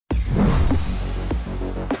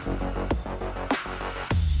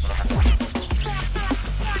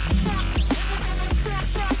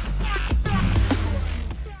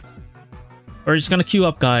We're just gonna queue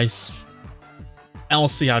up, guys. And we'll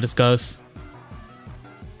see how this goes.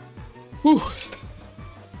 Whew.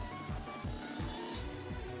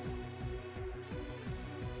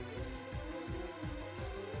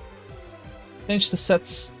 Change the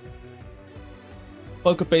sets.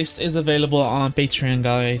 Pokepaste is available on Patreon,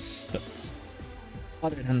 guys. But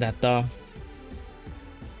other than that, though,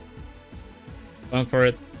 going for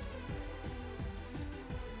it.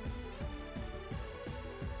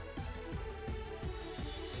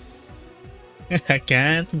 I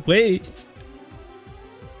can't wait.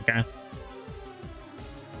 Okay.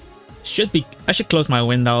 I should close my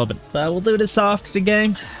window, but we'll do this after the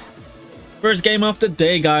game. First game of the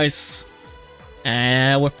day, guys.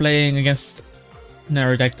 And we're playing against an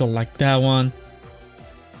Aerodactyl like that one.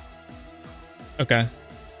 Okay.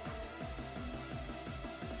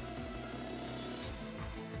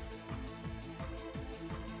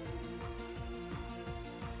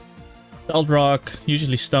 Stealth Rock,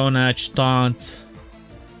 usually Stone Edge, Taunt.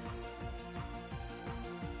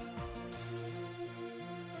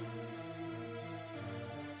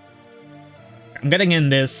 I'm getting in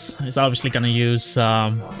this. He's obviously gonna use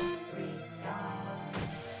Stealth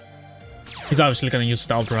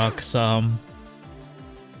Rock, so I'm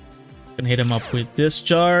gonna hit him up with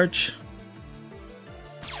Discharge.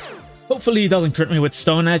 Hopefully he doesn't crit me with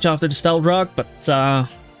Stone Edge after the Stealth Rock, but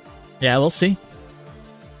yeah, we'll see.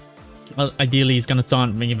 Well, ideally he's gonna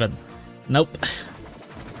taunt me, but nope.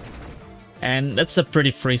 And that's a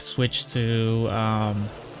pretty free switch to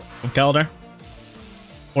Keldar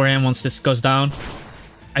for him once this goes down.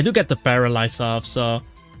 I do get the Paralyze off, so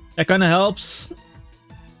that kind of helps.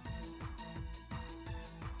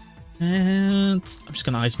 And I'm just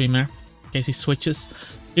gonna Ice Beam here in case he switches.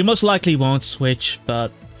 He most likely won't switch,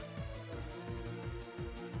 but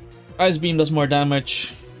Ice Beam does more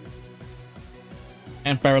damage.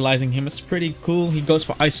 And paralyzing him is pretty cool. He goes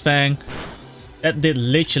for Ice Fang. That did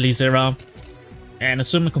literally 0. And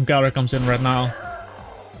assuming Conkeldurr comes in right now.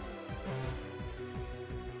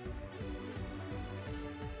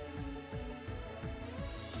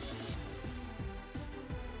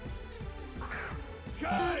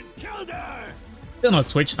 Still no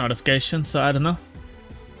Twitch notification, so I don't know.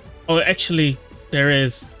 Oh, actually, there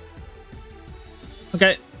is.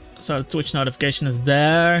 Okay, so the Twitch notification is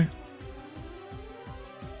there.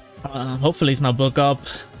 Hopefully it's not book up.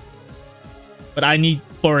 But I need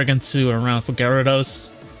Porygon 2 around for Gyarados.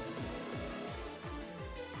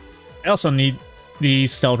 I also need the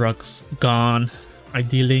Stealth Rocks gone,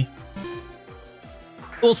 ideally.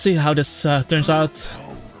 We'll see how this turns out.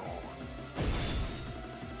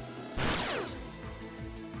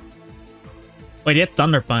 Wait, he had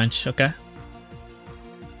Thunder Punch, okay.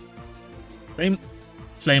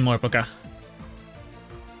 Flame Orb, okay.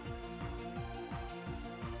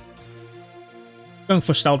 Going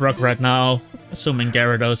for Stealth Rock right now, assuming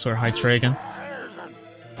Gyarados or Hydreigon.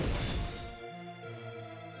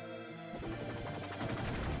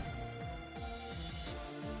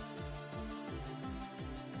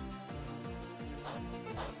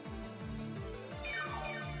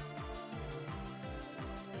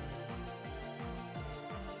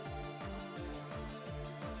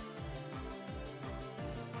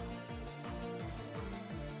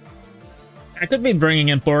 I could be bringing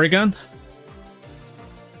in Porygon.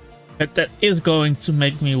 But that is going to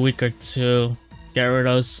make me weaker to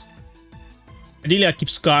Gyarados. Ideally, I keep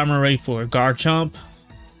Skarmory for Garchomp.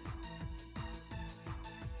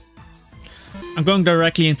 I'm going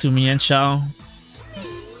directly into Mienshao.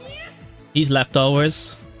 He's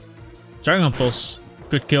leftovers. Dragon Pulse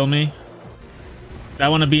could kill me. I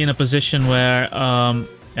want to be in a position where,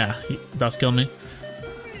 yeah, he does kill me.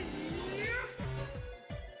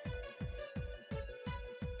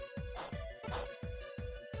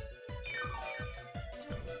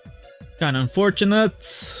 Kind of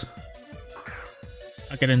unfortunate.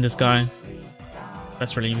 I'll get in this guy.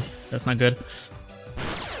 That's not good.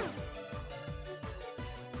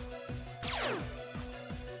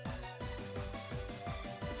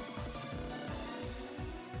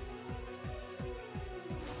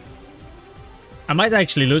 I might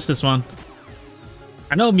actually lose this one.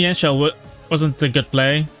 I know Mienshao wasn't a good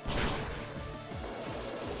play.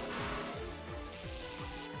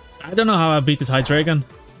 I don't know how I beat this Hydreigon.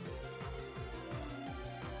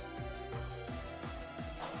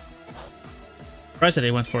 Surprised that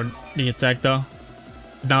he went for the attack though.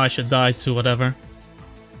 Now I should die to whatever.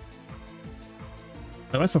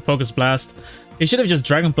 I went for Focus Blast. He should have just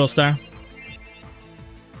Dragon Pulse there.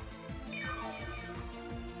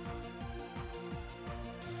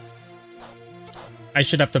 I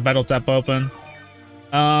should have the Battle Tap open.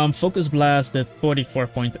 Focus Blast at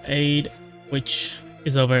 44.8. which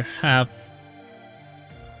is over half.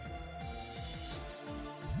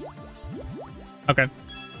 Okay.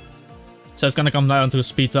 So it's gonna come down to a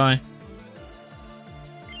speed tie.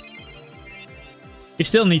 He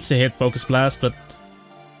still needs to hit Focus Blast, but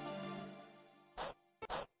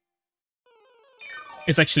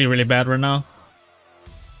it's actually really bad right now.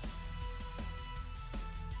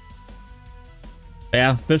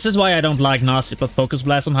 Yeah, this is why I don't like Nasty but Focus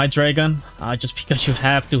Blast on Hydreigon, just because you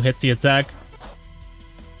have to hit the attack.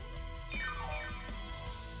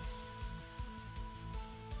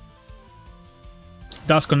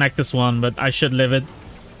 Does connect this one, but I should live it.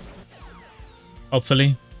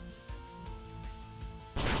 Hopefully.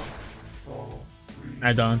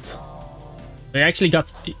 I don't. They actually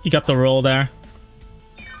got the roll there.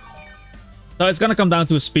 So it's gonna come down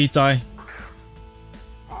to a speed tie.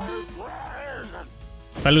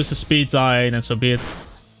 If I lose the speed tie, then so be it.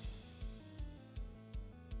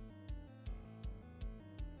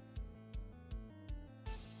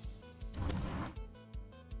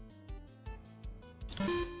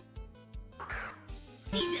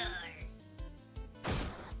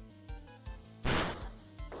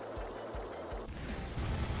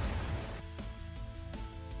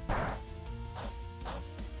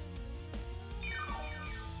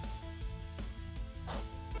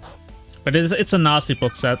 But it's a nasty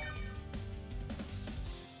pot set.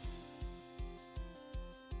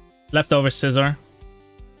 Leftover Scissor.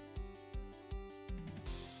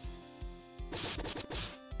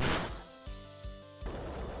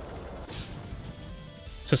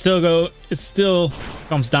 So it still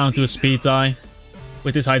comes down to a speed tie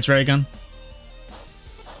with this Hydreigon.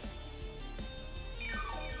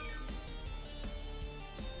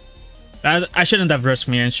 I shouldn't have risked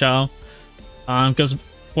Mienshao, because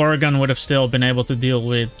Oregon would have still been able to deal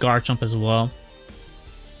with Garchomp as well.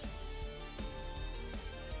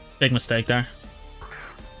 Big mistake there.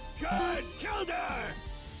 Good counter.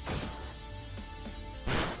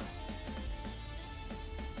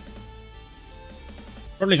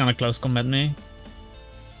 Probably gonna close combat me.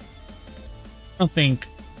 I don't think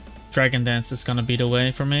Dragon Dance is gonna be the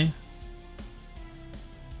way for me.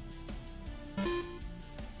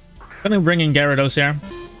 Gonna bring in Gyarados here.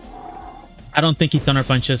 I don't think he Thunder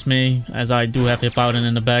Punches me, as I do have Hippowdon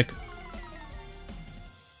in the back.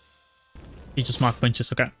 He just Mach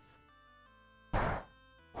Punches, okay.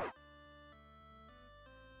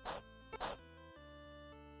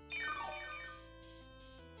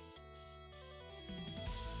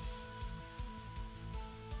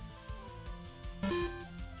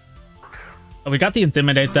 We got the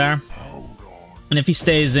Intimidate there. And if he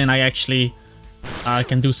stays in, I actually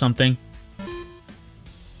can do something.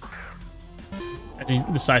 As he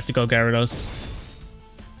decides to go Gyarados.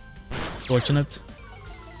 Fortunate.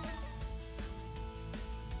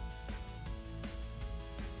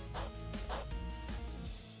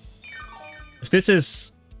 If this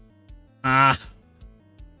is...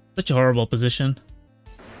 such a horrible position.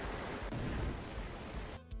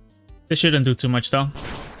 This shouldn't do too much though.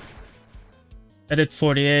 Edit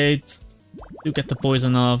 48. Do get the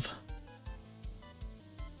poison off.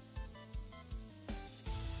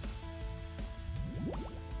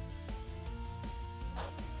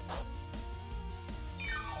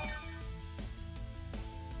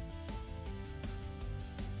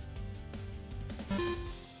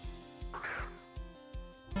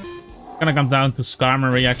 Gonna come down to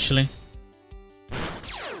Skarmory actually.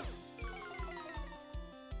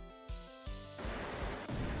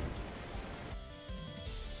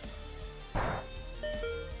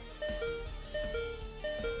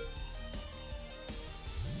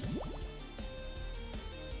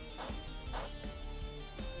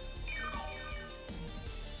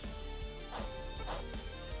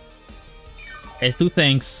 Okay, two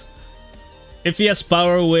things. If he has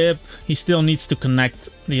Power Whip, he still needs to connect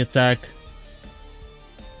the attack.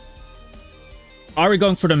 Are we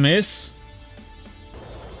going for the miss?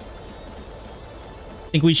 I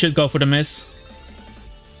think we should go for the miss.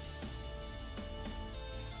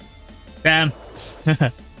 Damn.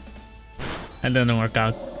 That didn't work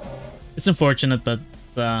out. It's unfortunate, but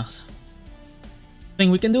nothing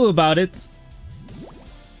we can do about it.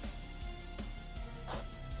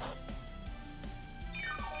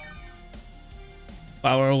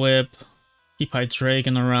 Power Whip. Keep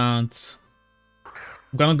Hydreigon around.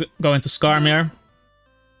 I'm gonna go into Skarmory.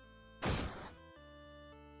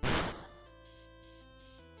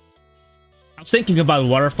 I was thinking about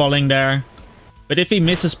Waterfalling there. But if he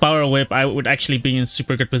misses Power Whip, I would actually be in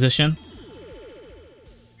super good position.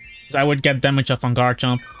 Because I would get damage off on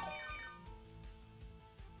Garchomp.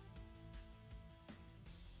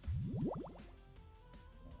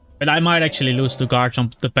 But I might actually lose to guard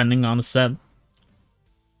jump depending on the set.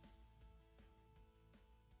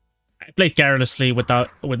 I played carelessly with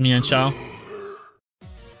Mienshao.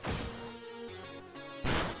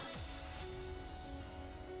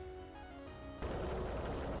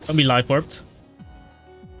 Don't be life warped.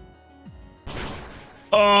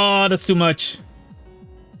 Oh, that's too much.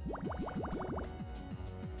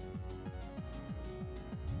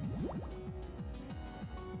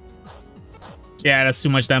 Yeah, that's too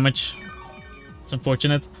much damage. It's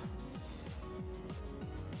unfortunate.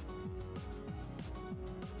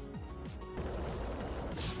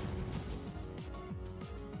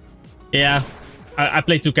 Yeah, I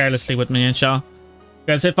played too carelessly with Mienshao.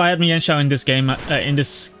 Because if I had Mienshao in this game, in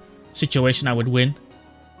this situation, I would win.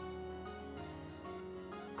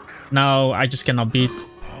 Now I just cannot beat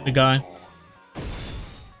the guy.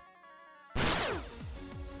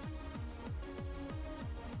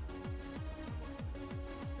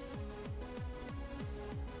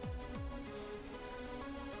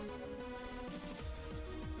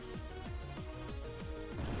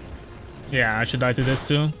 Yeah, I should die to this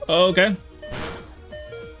too. Okay.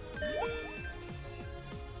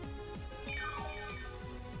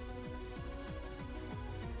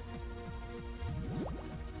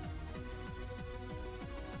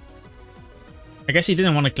 I guess he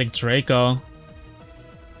didn't want to click Draco.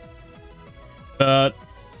 But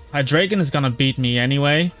Hydreigon is gonna beat me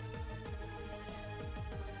anyway.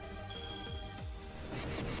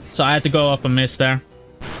 So I had to go off a miss there.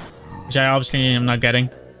 Which I obviously am not getting.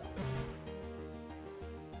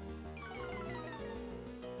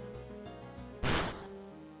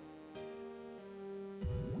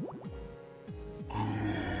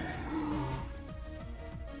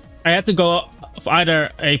 I had to go off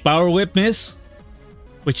either a Power Whip miss,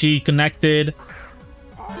 which he connected,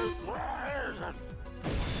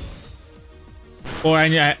 or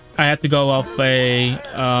I had to go off a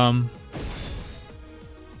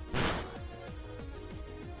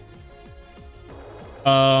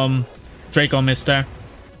Draco miss there.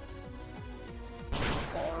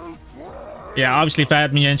 Yeah, obviously if I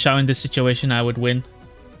had Mienshao in this situation, I would win.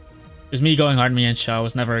 Because me going hard Mienshao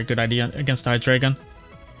was never a good idea against Hydreigon.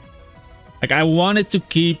 Like, I wanted to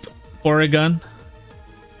keep Porygon.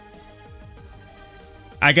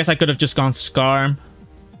 I guess I could have just gone Scarm.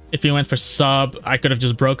 If he went for sub, I could have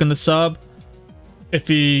just broken the sub. If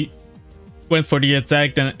he went for the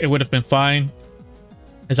attack, then it would have been fine,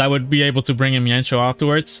 as I would be able to bring in Mienshao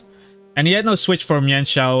afterwards. And he had no switch for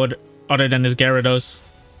Mienshao other than his Gyarados.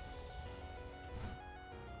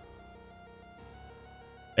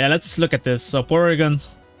 Yeah, let's look at this. So Porygon,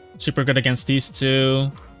 super good against these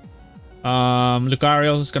two.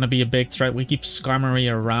 Lucario is gonna be a big threat. We keep Skarmory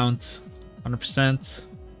around 100%.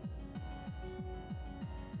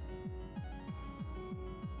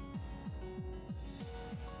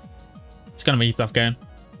 It's gonna be a tough game.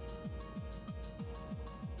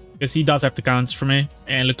 Because he does have the counts for me.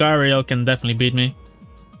 And Lucario can definitely beat me.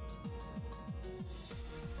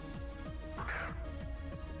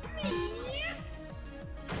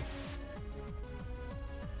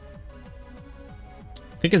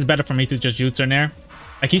 I think it's better for me to just U-turn there.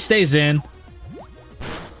 Like, he stays in,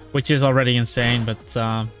 which is already insane, but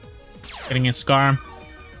getting in Scarm.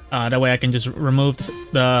 That way I can just remove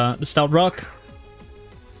the Stealth Rock.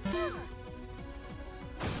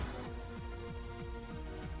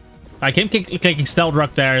 Like, him clicking Stealth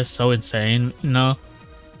Rock there is so insane, you know?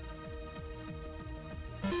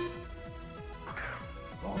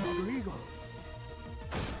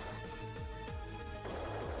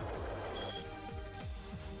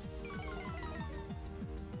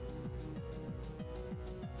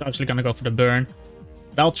 Actually gonna go for the burn.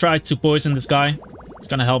 But I'll try to poison this guy. It's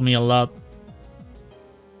gonna help me a lot.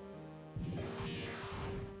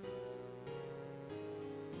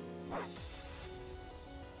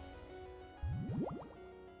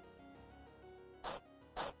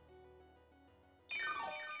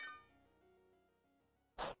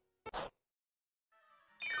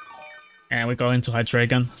 And we go into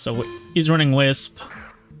Hydreigon. So he's running Wisp,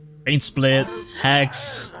 Pain Split,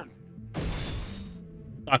 Hex,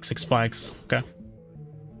 Toxic Spikes. Okay.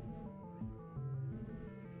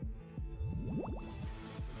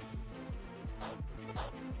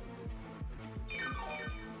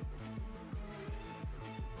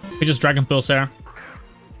 We just Dragon Pulse there.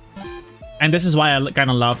 And this is why I kind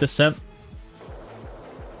of love this set.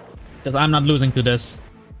 Because I'm not losing to this.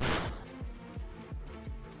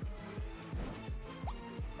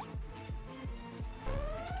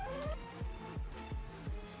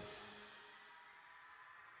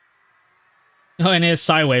 Oh, and he has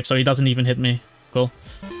Psy Wave, so he doesn't even hit me. Cool.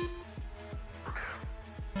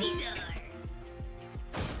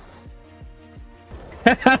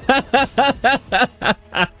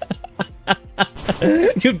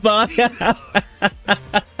 Goodbye.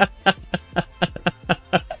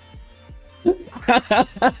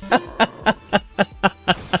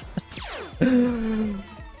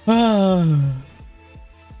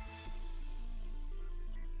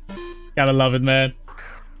 Gotta love it, man.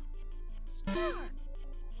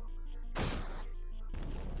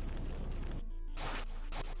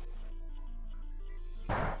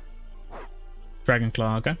 Dragon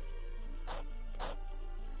Claw, okay.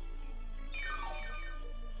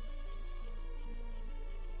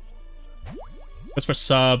 What's for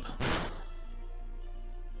sub?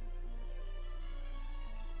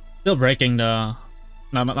 Still breaking the...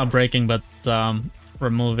 No, not breaking, but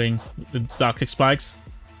removing the Toxic Spikes.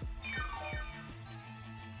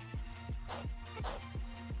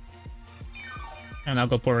 And I'll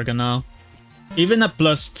go Porygon now. Even at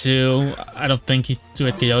 +2, I don't think he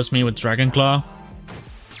 2-hit KOs me with Dragon Claw.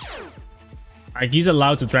 Like, he's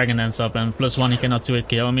allowed to Dragon Dance up, and +1 he cannot 2-hit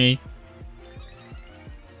KO me.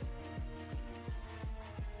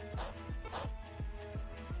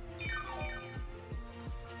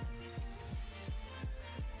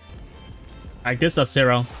 Like, this does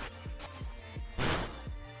 0. I'm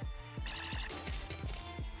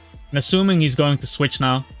assuming he's going to switch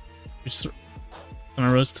now. Just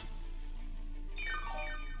gonna roast.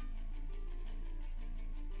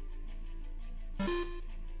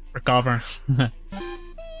 Recover.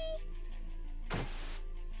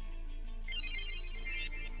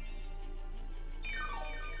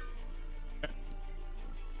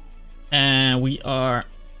 And we are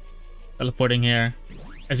teleporting here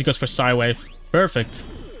as he goes for Psywave. Perfect.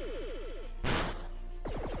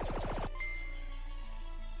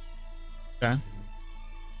 Okay.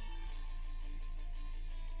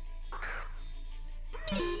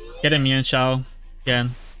 Get him, Mienshao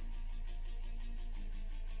again.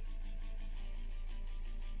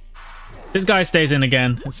 This guy stays in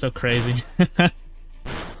again. It's so crazy.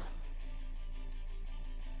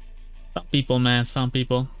 Some people, man. Some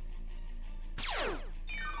people.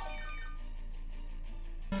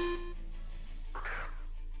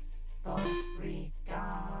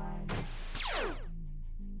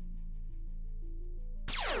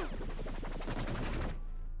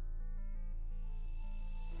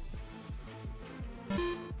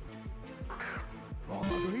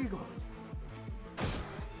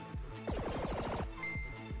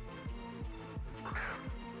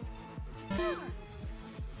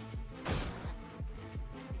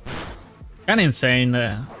 Kinda insane.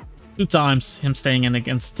 2 times him staying in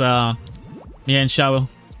against Mienshao.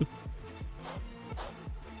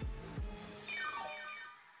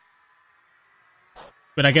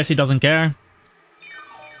 But I guess he doesn't care.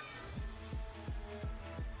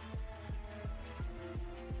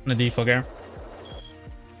 The defog here.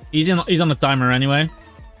 He's on the timer anyway.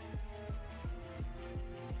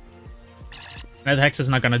 That Hex is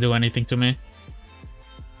not gonna do anything to me.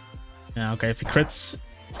 Yeah, okay, if he crits,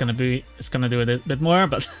 it's gonna do a bit more,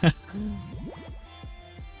 but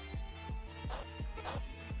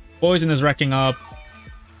Poison is racking up.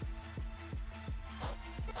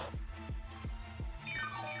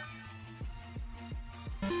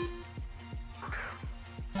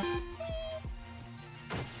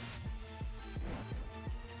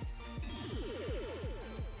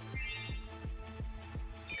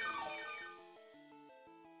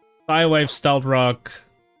 Firewave, Stealth Rock.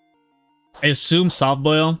 I assume Soft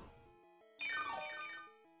Boil.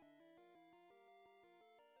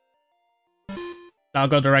 I'll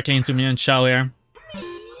go directly into Mienshao here.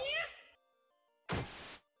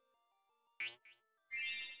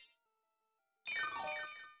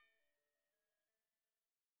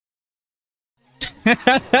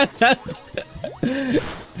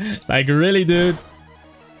 Like, really, dude?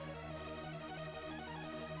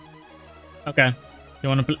 Okay. You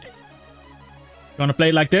wanna play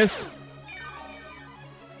it like this?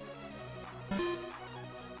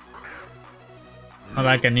 Not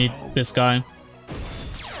like I need this guy.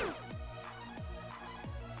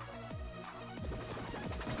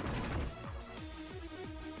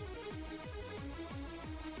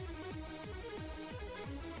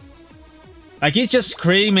 Like, he's just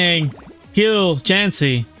screaming, kill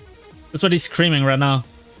Chansey. That's what he's screaming right now.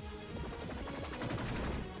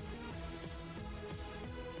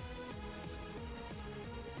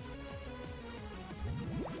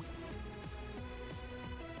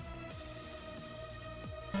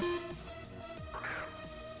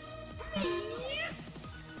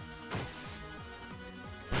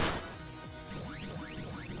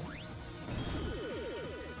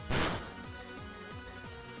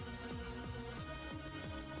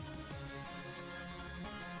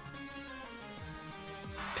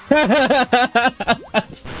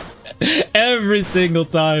 Every single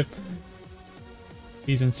time.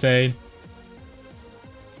 He's insane.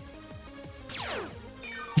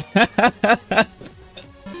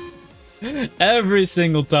 Every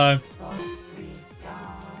single time.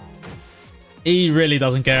 He really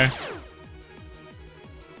doesn't care.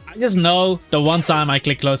 I just know the one time I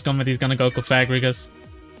click close combat, he's gonna go Cofagrigus.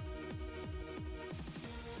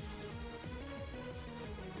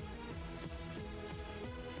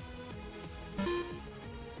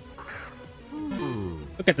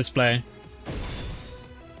 Look at this play.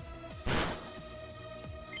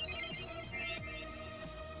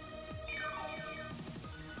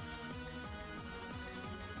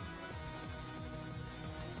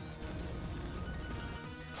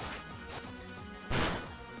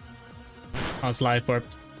 Oh, it's life orb.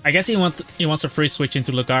 I guess he wants a free switch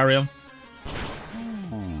into Lucario.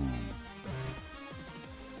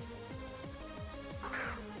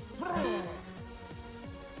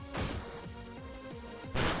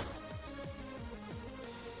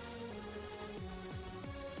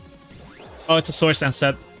 Oh, it's a Sword Stance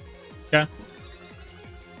set. Yeah.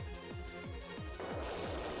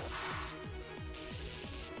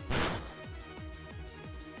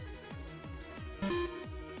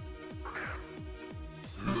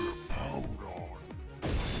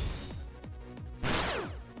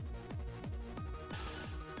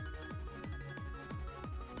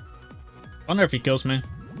 I wonder if he kills me.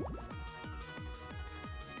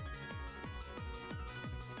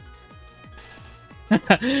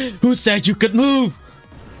 Who said you could move?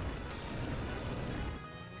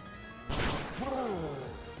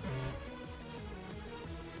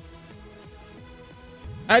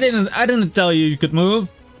 I didn't tell you could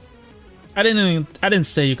move. I didn't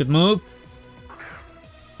say you could move.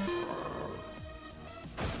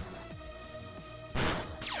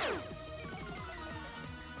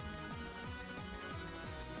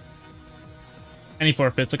 Any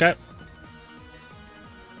forfeits, okay?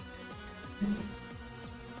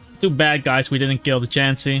 Too bad, guys, we didn't kill the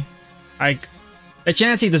Chansey. The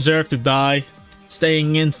Chansey deserved to die,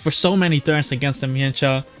 staying in for so many turns against the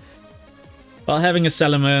Mienshao. While having a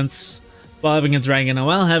Salamence, while having a Dragon, and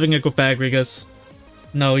while having a Cofagrigus.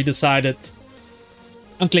 No, he decided.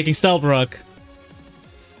 I'm clicking Stealth Rock.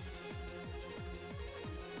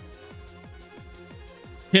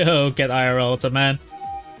 Yo, get IRL, what's up, man?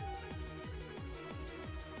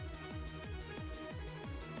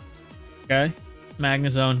 Okay.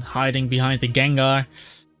 Magnezone hiding behind the Gengar.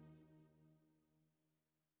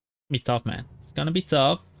 Be tough, man. It's gonna be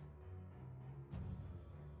tough.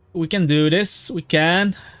 We can do this. We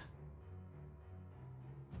can.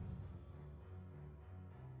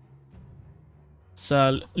 Let's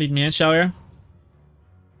lead Mienshao here.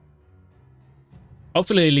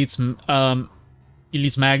 Hopefully he leads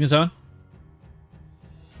Magnezone.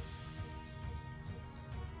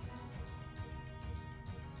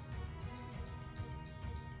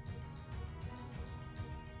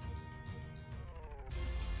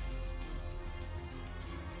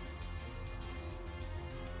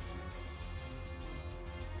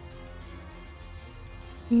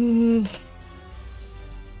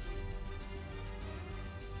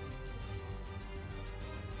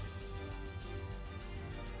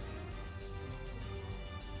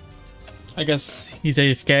 I guess he's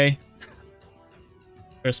AFK.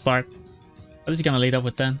 First part. What is he gonna lead up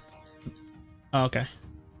with then? Oh, okay.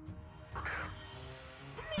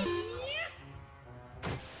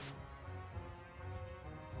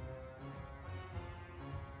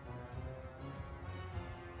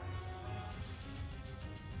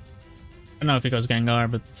 I don't know if he goes Gengar,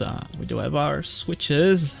 but we do have our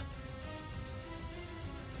switches.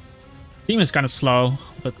 Team is kind of slow,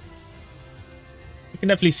 but you can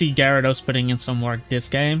definitely see Gyarados putting in some work this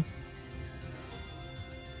game.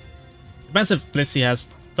 Depends if Blissey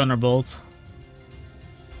has Thunderbolt.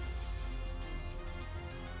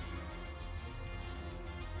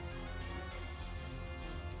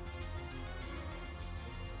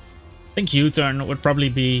 I think U-turn would probably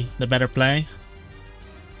be the better play.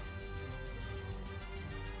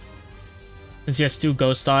 Since he has two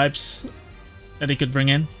ghost types that he could bring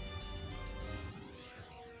in.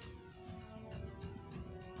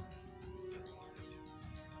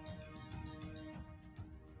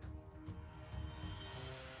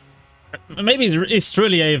 Maybe it's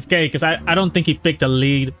truly AFK because I don't think he picked a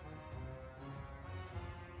lead.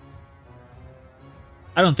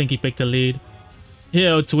 I don't think he picked a lead.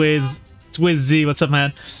 Yo, Twizzy, what's up,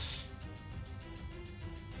 man?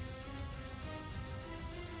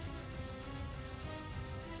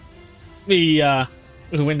 We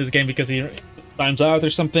win this game because he times out or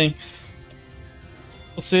something.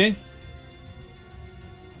 We'll see.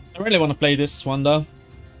 I really want to play this one though.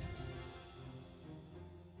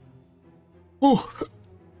 Ooh.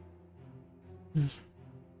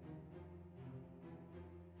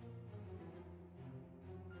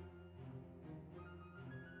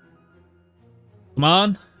 Come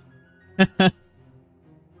on.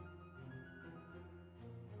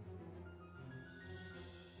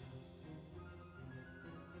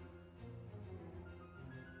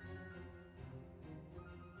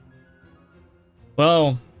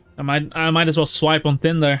 Well, I might as well swipe on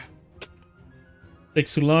Tinder.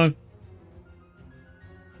 Takes too long.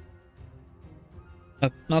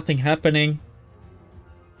 But nothing happening.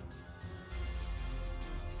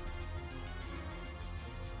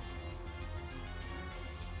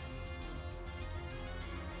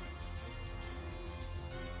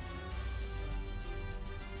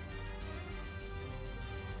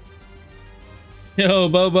 Yo,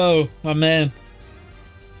 Bobo, my man.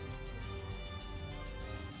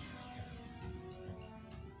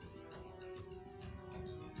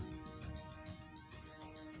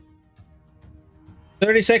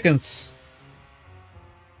 "30 seconds.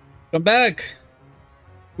 Come back.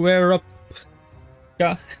 We're up."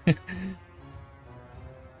 Yeah.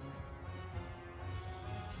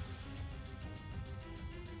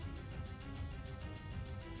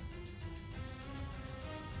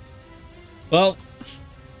 Well,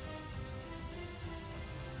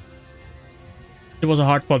 it was a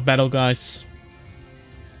hard-fought battle, guys.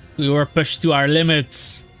 We were pushed to our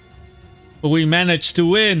limits, but we managed to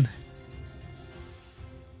win.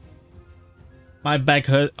 My back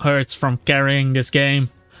hurts from carrying this game.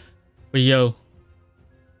 But yo.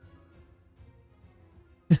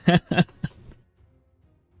 I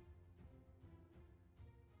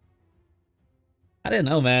don't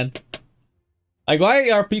know, man. Like, why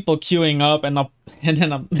are people queuing up and not and then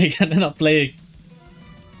not playing?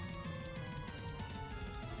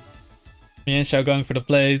 Mienshao going for the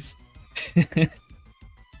plays.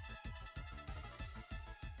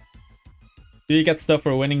 Do you get stuff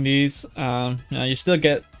for winning these? No, you still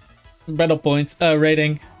get battle points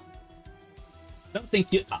rating. Don't think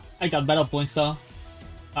I got battle points though.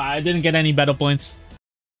 I didn't get any battle points.